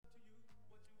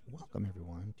Welcome,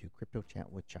 everyone, to Crypto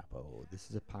Chat with Chapo. This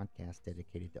is a podcast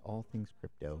dedicated to all things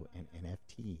crypto and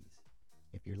NFTs.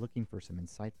 If you're looking for some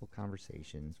insightful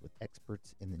conversations with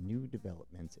experts in the new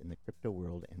developments in the crypto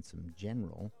world and some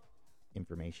general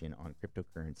information on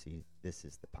cryptocurrency, this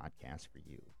is the podcast for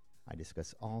you. I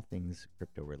discuss all things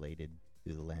crypto related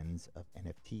through the lens of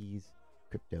NFTs,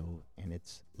 crypto, and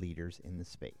its leaders in the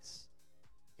space.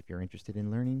 If you're interested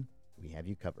in learning, we have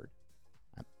you covered.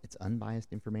 It's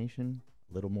unbiased information,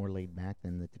 a little more laid back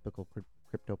than the typical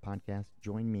crypto podcast.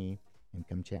 Join me and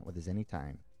come chat with us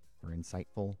anytime for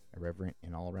insightful, irreverent,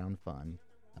 and all-around fun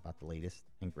about the latest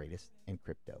and greatest in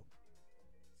crypto.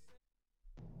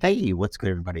 Hey, what's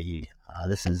good, everybody?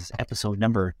 This is episode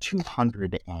number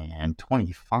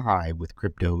 225 with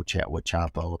Crypto Chat with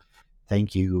Chapo.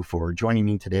 Thank you for joining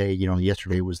me today.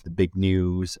 Yesterday was the big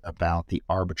news about the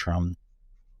Arbitrum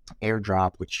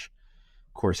airdrop, which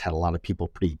of course had a lot of people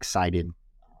pretty excited.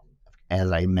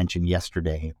 As I mentioned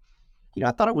yesterday,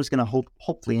 I thought it was going to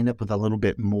hopefully end up with a little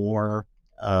bit more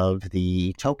of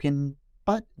the token,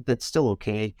 but that's still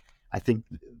okay. I think,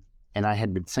 and I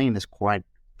had been saying this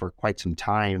for quite some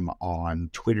time on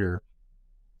Twitter,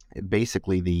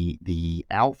 basically the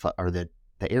alpha or the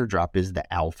airdrop is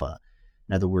the alpha.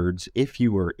 In other words, if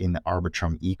you were in the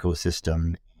Arbitrum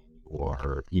ecosystem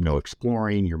or,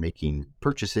 exploring, you're making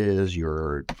purchases,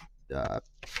 you're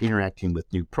interacting with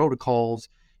new protocols,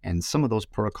 and some of those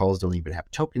protocols don't even have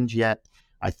tokens yet,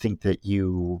 I think that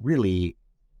you really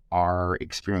are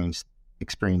experiencing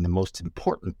the most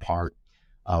important part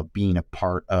of being a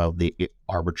part of the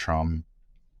Arbitrum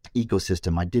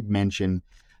ecosystem. I did mention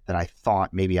that I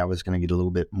thought maybe I was going to get a little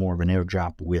bit more of an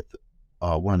airdrop with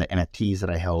one of the NFTs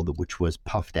that I held, which was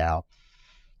puffed out.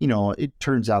 It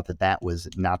turns out that was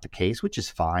not the case, which is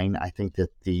fine. I think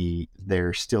that they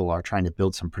still are trying to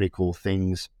build some pretty cool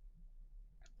things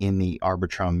in the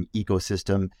Arbitrum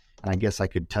ecosystem. And I guess I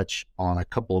could touch on a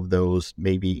couple of those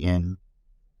maybe in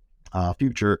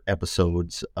future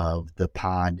episodes of the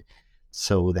pod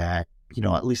so that,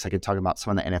 at least I could talk about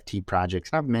some of the NFT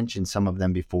projects. And I've mentioned some of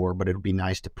them before, but it'll be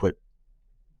nice to put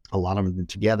a lot of them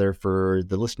together for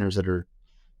the listeners that are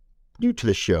new to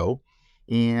the show.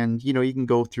 And, you can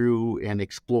go through and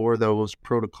explore those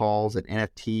protocols and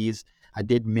NFTs. I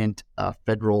did mint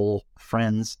Federal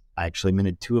Friends. I actually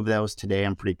minted 2 of those today.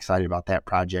 I'm pretty excited about that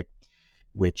project,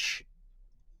 which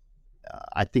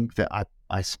I think that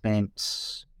I spent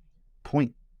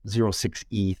 0.06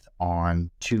 ETH on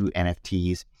 2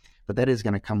 NFTs, but that is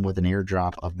going to come with an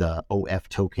airdrop of the OF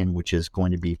token, which is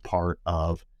going to be part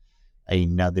of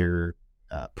another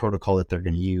protocol that they're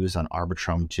going to use on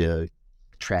Arbitrum to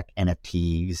track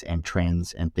NFTs and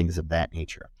trends and things of that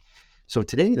nature. So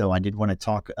today, though, I did want to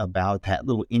talk about that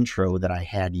little intro that I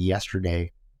had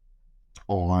yesterday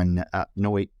on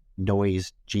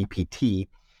NoiseGPT,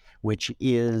 which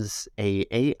is a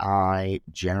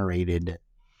AI-generated,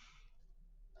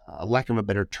 lack of a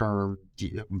better term,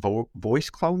 voice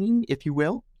cloning, if you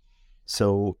will.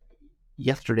 So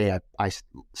yesterday, I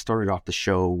started off the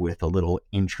show with a little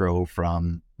intro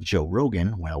from Joe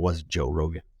Rogan. Well, it wasn't Joe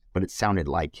Rogan, but it sounded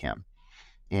like him.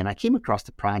 And I came across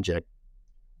the project,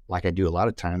 like I do a lot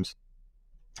of times,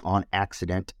 on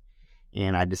accident.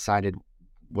 And I decided,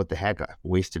 what the heck, I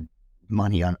wasted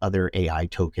money on other AI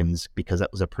tokens because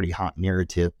that was a pretty hot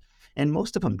narrative. And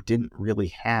most of them didn't really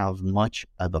have much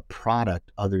of a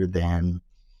product other than,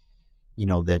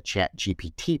 the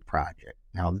ChatGPT project.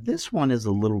 Now, this one is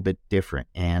a little bit different.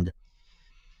 And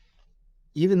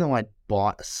even though I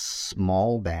bought a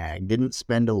small bag, didn't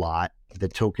spend a lot, the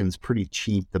token's pretty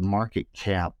cheap. The market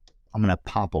cap, I'm going to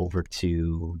pop over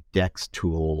to Dex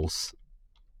Tools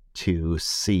to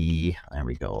see. There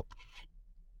we go.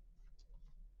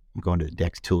 I'm going to the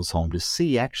Dex Tools home to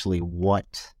see actually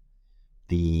what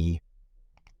I'm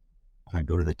going to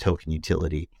go to the token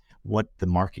utility, what the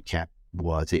market cap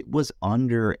was. It was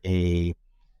under $1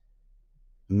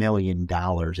 million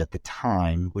at the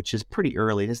time, which is pretty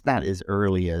early. It's not as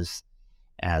early as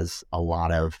a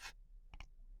lot of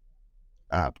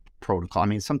protocol. I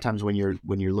mean, sometimes when you're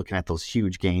looking at those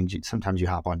huge gains, sometimes you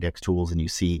hop on Dex Tools and you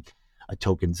see a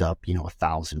token's up,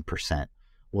 1,000%.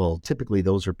 Well, typically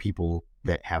those are people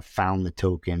that have found the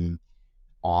token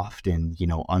often,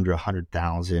 under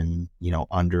 100,000,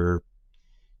 under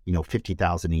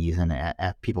 50,000 E's, and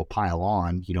as people pile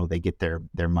on, they get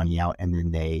their money out, and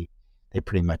then they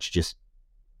pretty much just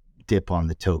dip on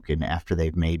the token after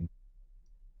they've made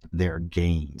their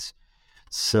gains.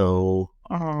 So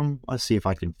let's see if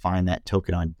I can find that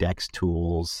token on Dex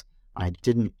Tools. I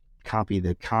didn't copy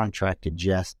the contracted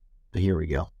jest, but here we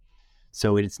go.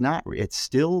 So it's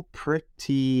still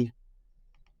pretty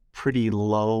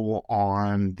low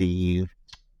on the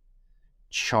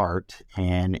chart,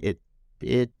 and it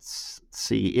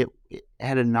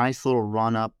had a nice little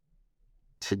run up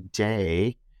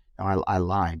today. No, I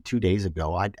lied. 2 days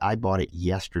ago, I bought it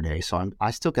yesterday, so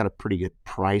I still got a pretty good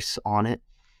price on it.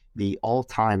 The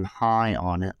all-time high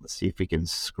on it, let's see if we can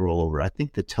scroll over. I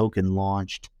think the token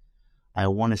launched, I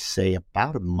want to say,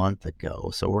 about a month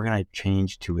ago. So we're going to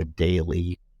change to a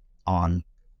daily on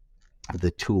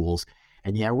the tools.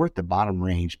 And yeah, we're at the bottom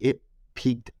range. It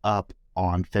peaked up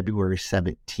on February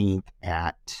 17th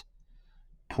at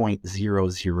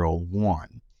 0.001.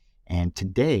 And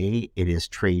today it is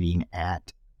trading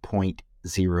at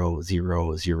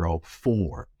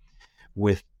 0.0004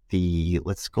 with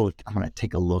let's go, I'm going to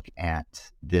take a look at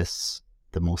this,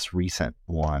 the most recent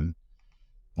one.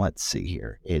 Let's see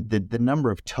here. The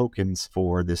number of tokens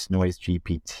for this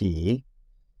NoiseGPT.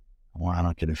 Well, I'm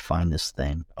not going to find this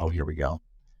thing. Oh, here we go.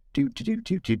 Sorry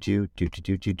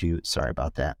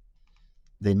about that.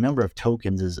 The number of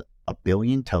tokens is 1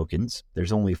 billion tokens.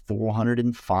 There's only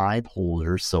 405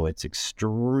 holders, so it's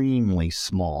extremely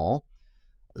small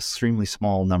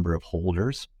number of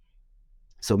holders.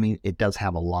 So I mean, it does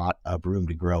have a lot of room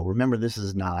to grow. Remember, this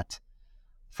is not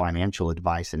financial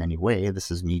advice in any way.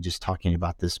 This is me just talking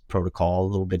about this protocol, a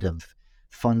little bit of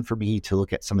fun for me to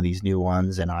look at some of these new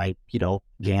ones, and I,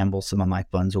 gamble some of my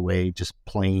funds away just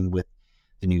playing with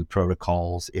the new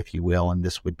protocols, if you will, and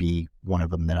this would be one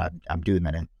of them that I'm doing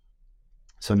that in.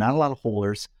 So not a lot of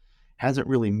holders, hasn't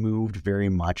really moved very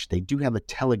much. They do have a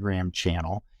Telegram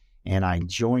channel, and I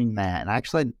joined that, and I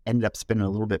actually ended up spending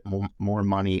a little bit more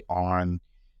money on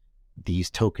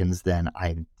these tokens than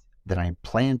I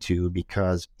planned to,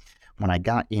 because when I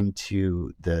got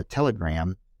into the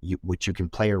Telegram, which you can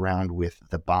play around with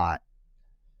the bot.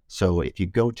 So if you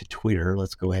go to Twitter,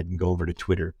 let's go ahead and go over to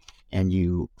Twitter, and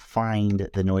you find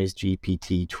the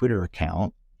NoiseGPT Twitter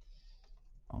account.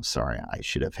 I'm sorry, I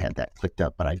should have had that clicked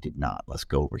up, but I did not. Let's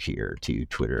go over here to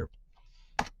Twitter.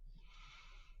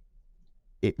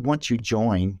 Once you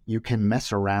join, you can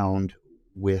mess around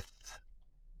with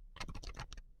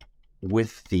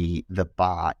the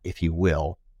bot, if you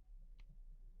will,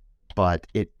 but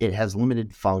it has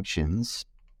limited functions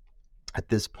at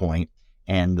this point,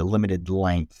 and the limited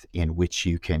length in which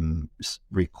you can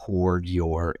record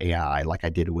your AI, like I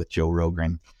did with Joe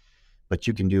Rogan, but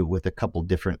you can do it with a couple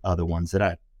different other ones that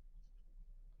I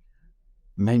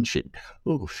mentioned.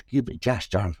 Oh, excuse me, gosh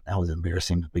darn, that was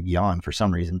embarrassing, a big yawn for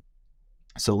some reason.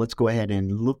 So let's go ahead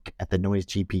and look at the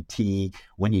NoiseGPT.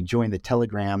 When you join the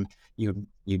Telegram, you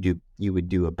would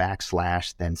do a /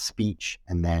 then speech,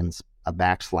 and then a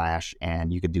 /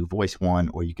 and you could do voice one,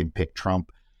 or you can pick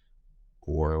Trump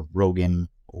or Rogan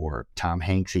or Tom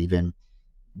Hanks even.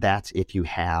 That's if you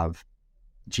have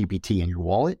GPT in your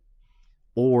wallet,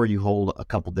 or you hold a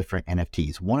couple different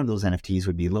NFTs. One of those NFTs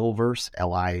would be Lilverse,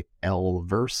 Lil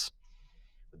Verse,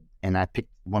 and I picked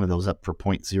one of those up for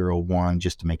 0.01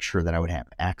 just to make sure that I would have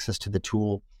access to the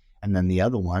tool. And then the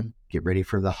other one, get ready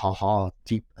for the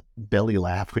deep belly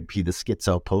laugh, would be the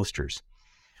Schizo posters,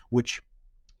 which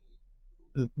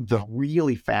the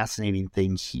really fascinating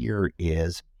thing here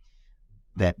is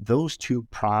that those two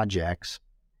projects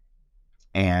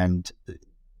and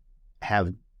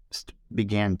have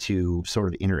began to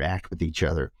sort of interact with each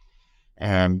other.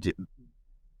 And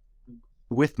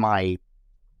with my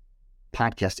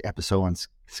podcast episode on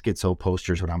Schizo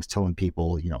posters, when I was telling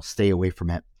people, stay away from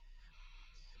it,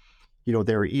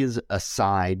 there is a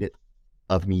side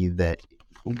of me that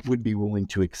would be willing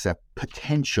to accept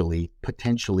potentially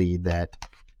that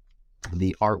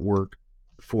the artwork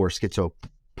for Schizo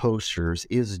posters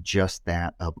is just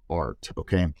that, of art.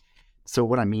 Okay. So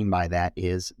what I mean by that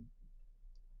is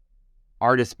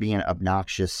artists being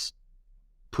obnoxious,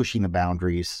 pushing the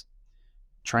boundaries,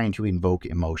 trying to invoke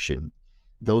emotion.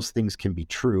 Those things can be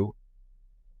true.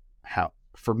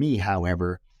 For me,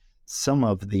 however, some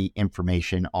of the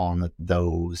information on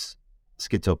those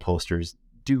Schizo posters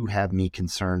do have me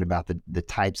concerned about the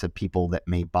types of people that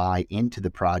may buy into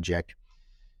the project,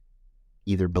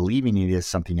 either believing it is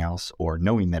something else or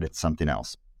knowing that it's something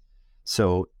else.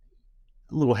 So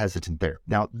a little hesitant there.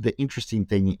 Now, the interesting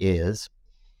thing is,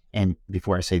 and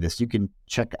before I say this, you can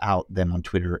check out them on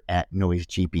Twitter at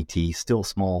NoiseGPT, still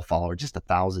small follower, just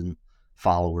 1,000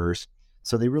 followers.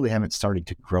 So they really haven't started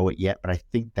to grow it yet, but I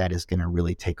think that is going to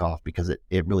really take off because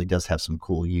it really does have some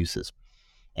cool uses.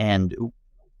 And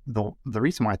the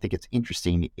reason why I think it's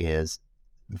interesting is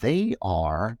they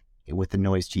are, with the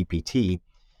NoiseGPT,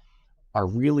 are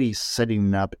really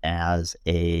setting up as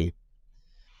a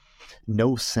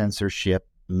no censorship,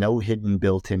 no hidden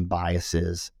built-in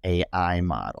biases AI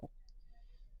model.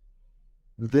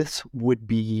 this would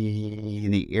be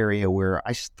the area where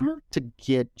I start to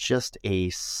get just a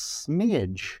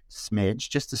smidge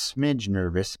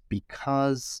nervous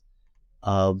because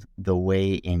of the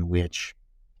way in which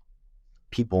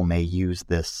people may use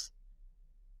this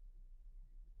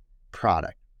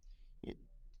product.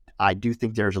 I do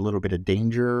think there's a little bit of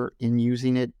danger in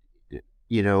using it,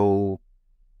 in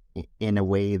a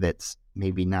way that's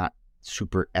maybe not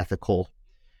super ethical.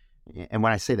 And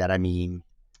when I say that, I mean,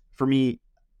 for me,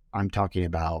 I'm talking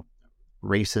about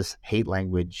racist, hate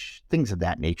language, things of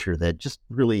that nature that just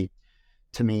really,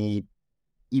 to me,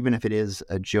 even if it is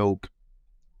a joke,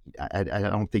 I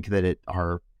don't think that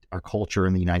our culture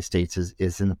in the United States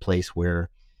is in the place where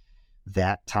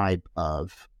that type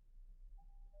of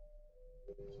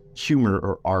humor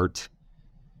or art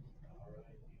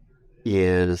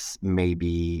is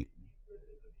maybe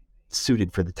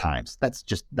suited for the times. That's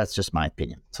just my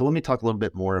opinion. So let me talk a little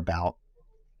bit more about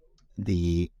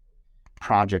the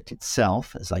project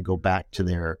itself as I go back to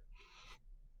their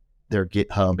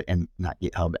GitHub, and not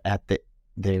GitHub, at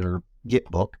their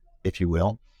Gitbook, if you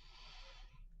will.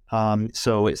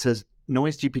 So it says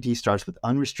NoiseGPT starts with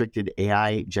unrestricted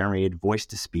AI-generated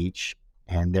voice-to-speech,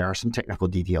 and there are some technical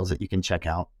details that you can check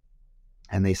out.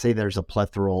 And they say there's a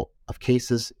plethora of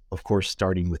cases, of course,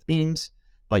 starting with memes,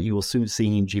 but you will soon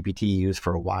see GPT used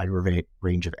for a wide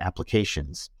range of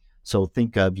applications. So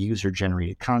think of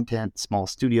user-generated content, small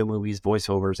studio movies,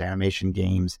 voiceovers, animation,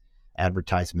 games,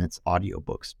 advertisements,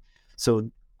 audiobooks.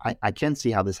 So I can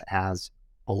see how this has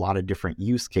a lot of different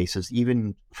use cases,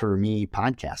 even for me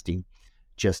podcasting,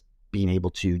 just being able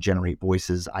to generate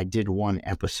voices. I did one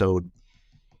episode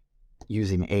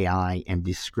using AI and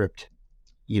the script,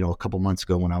 a couple months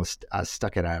ago when I was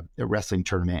stuck at a wrestling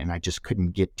tournament and I just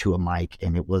couldn't get to a mic,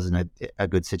 and it wasn't a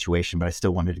good situation, but I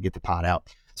still wanted to get the pod out.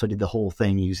 So I did the whole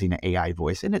thing using an AI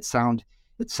voice, and it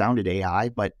sounded AI,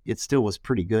 but it still was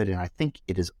pretty good. And I think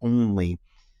it is only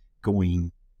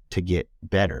going to get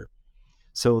better.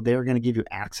 So they're going to give you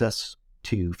access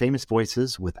to famous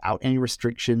voices without any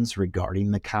restrictions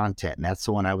regarding the content. And that's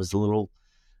the one I was a little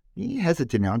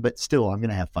hesitant on, but still I'm going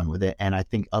to have fun with it. And I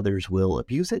think others will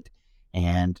abuse it.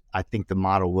 And I think the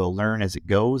model will learn as it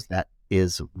goes. That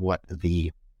is what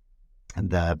the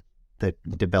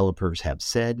developers have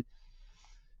said.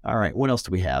 All right, what else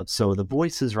do we have? So the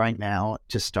voices right now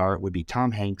to start would be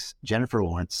Tom Hanks, Jennifer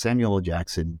Lawrence, Samuel L.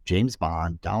 Jackson, James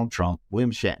Bond, Donald Trump,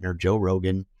 William Shatner, Joe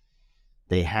Rogan.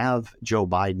 They have Joe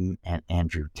Biden and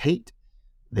Andrew Tate.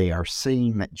 They are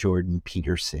saying that Jordan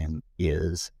Peterson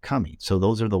is coming. So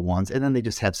those are the ones. And then they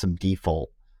just have some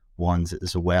default ones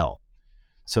as well.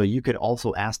 So you could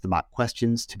also ask the bot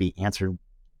questions to be answered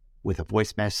with a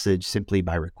voice message simply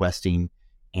by requesting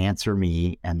answer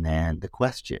me and then the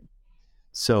question.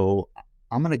 So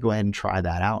I'm going to go ahead and try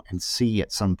that out and see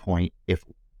at some point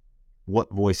what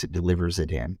voice it delivers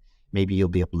it in. Maybe you'll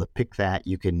be able to pick that.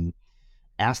 You can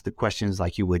ask the questions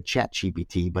like you would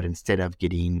ChatGPT, but instead of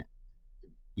getting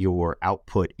your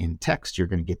output in text, you're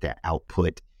going to get that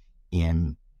output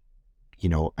in,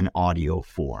 an audio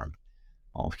form.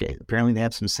 Okay, apparently they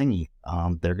have some singing.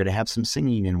 They're going to have some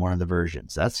singing in one of the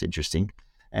versions. That's interesting.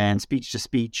 And speech to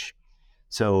speech.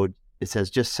 So it says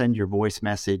just send your voice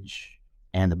message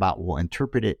and the bot will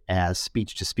interpret it as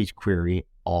speech to speech query.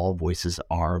 All voices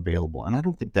are available. And I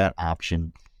don't think that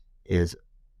option is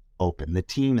open. The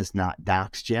team is not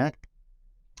doxed yet,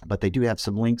 but they do have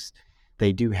some links.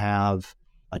 They do have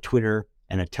a Twitter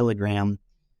and a Telegram,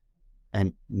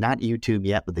 and not YouTube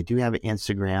yet, but they do have an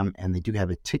Instagram and they do have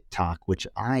a TikTok, which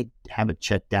I haven't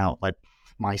checked out. But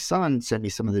my son sent me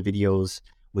some of the videos,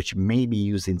 which may be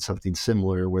using something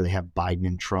similar, where they have Biden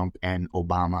and Trump and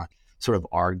Obama sort of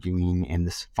arguing in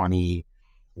this funny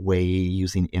way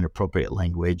using inappropriate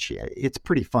language. It's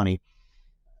pretty funny.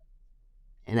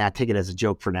 And I take it as a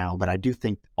joke for now, but I do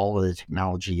think all of the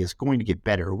technology is going to get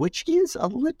better, which is a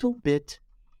little bit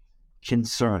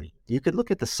concerning. You could look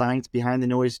at the science behind the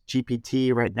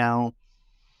NoiseGPT right now.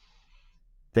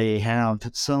 They have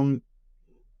some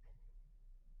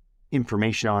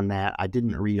information on that. I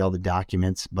didn't read all the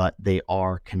documents, but they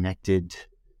are connected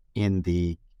in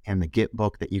the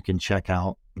Gitbook that you can check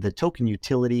out. The token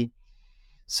utility.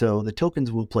 So the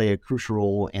tokens will play a crucial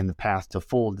role in the path to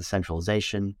full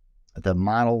decentralization. The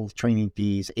model training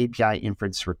fees, API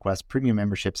inference requests, premium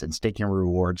memberships, and staking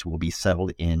rewards will be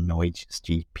settled in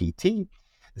NoiseGPT.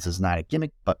 This is not a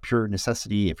gimmick, but pure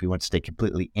necessity if we want to stay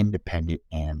completely independent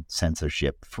and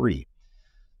censorship free.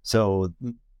 So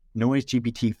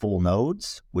NoiseGPT full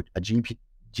nodes, which a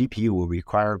GPU will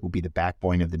require, will be the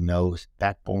backbone of the NoiseGPT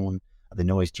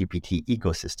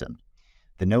ecosystem.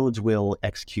 The nodes will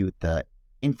execute the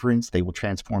inference. They will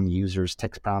transform the user's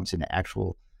text prompts into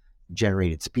actual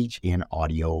generated speech in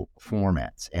audio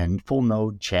formats. And full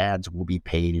node Chads will be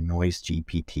paid in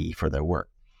NoiseGPT for their work.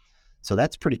 So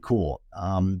that's pretty cool.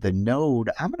 The node,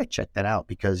 I'm going to check that out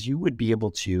because you would be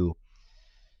able to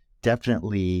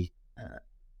definitely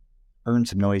earn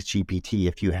some NoiseGPT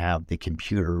if you have the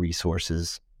computer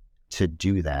resources to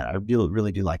do that. I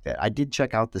really do like that. I did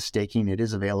check out the staking. It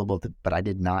is available, but I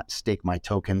did not stake my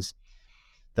tokens.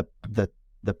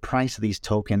 The price of these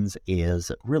tokens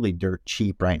is really dirt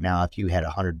cheap right now. If you had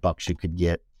 $100, you could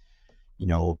get,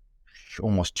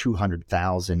 almost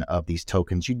 200,000 of these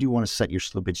tokens. You do want to set your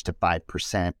slippage to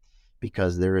 5%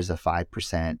 because there is a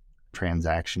 5%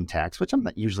 transaction tax, which I'm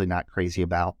usually not crazy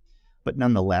about, but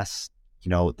nonetheless,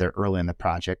 they're early in the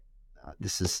project.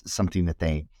 This is something that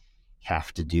they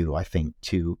have to do, I think,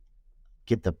 to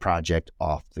get the project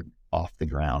off the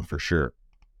ground for sure.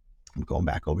 I'm going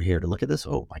back over here to look at this.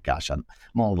 Oh my gosh, I'm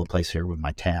all over the place here with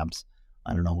my tabs.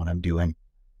 I don't know what I'm doing.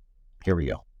 Here we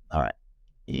go. All right.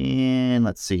 And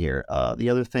let's see here. The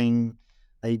other thing,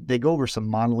 they go over some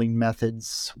modeling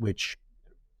methods, which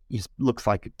looks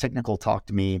like technical talk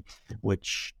to me,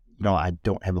 which, I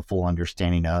don't have a full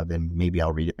understanding of, and maybe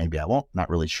I'll read it, maybe I won't, not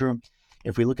really sure.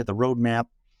 If we look at the roadmap,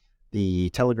 the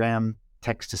Telegram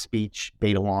text-to-speech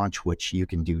beta launch, which you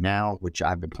can do now, which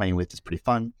I've been playing with, is pretty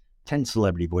fun. 10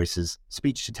 celebrity voices,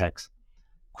 speech-to-text,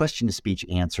 question-to-speech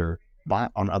answer,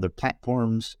 bot on other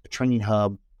platforms, a training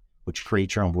hub, which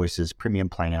creates your own voices, premium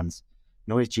plans,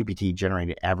 NoiseGPT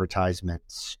generated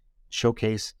advertisements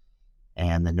showcase,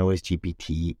 and the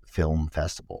NoiseGPT Film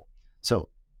Festival. So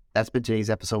that's been today's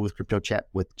episode with Crypto Chat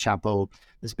with Chapo.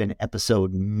 This has been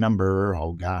episode number,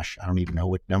 I don't even know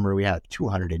what number we have,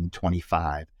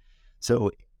 225.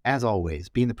 So as always,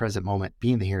 be in the present moment,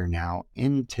 be in the here and now.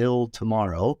 Until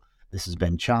tomorrow, this has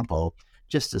been Chapo.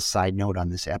 Just a side note on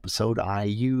this episode, I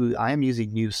am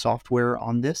using new software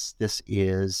on this. This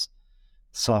is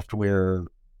software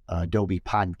Adobe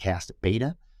Podcast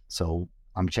Beta. So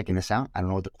I'm checking this out. I don't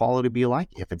know what the quality will be like.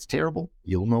 If it's terrible,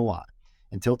 you'll know why.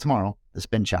 Until tomorrow, this has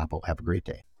been Chapo. Have a great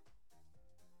day.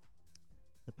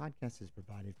 The podcast is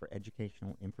provided for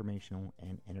educational, informational,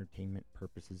 and entertainment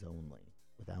purposes only,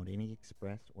 without any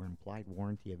express or implied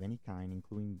warranty of any kind,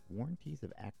 including warranties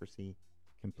of accuracy,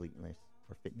 completeness,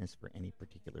 or fitness for any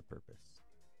particular purpose.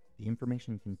 The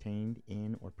information contained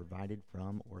in or provided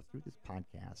from or through this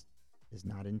podcast is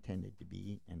not intended to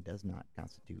be and does not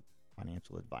constitute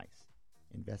financial advice,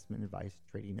 investment advice,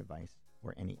 trading advice,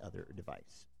 or any other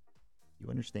advice. You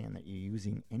understand that you're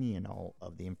using any and all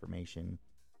of the information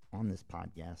on this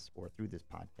podcast or through this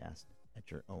podcast at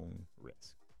your own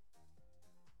risk.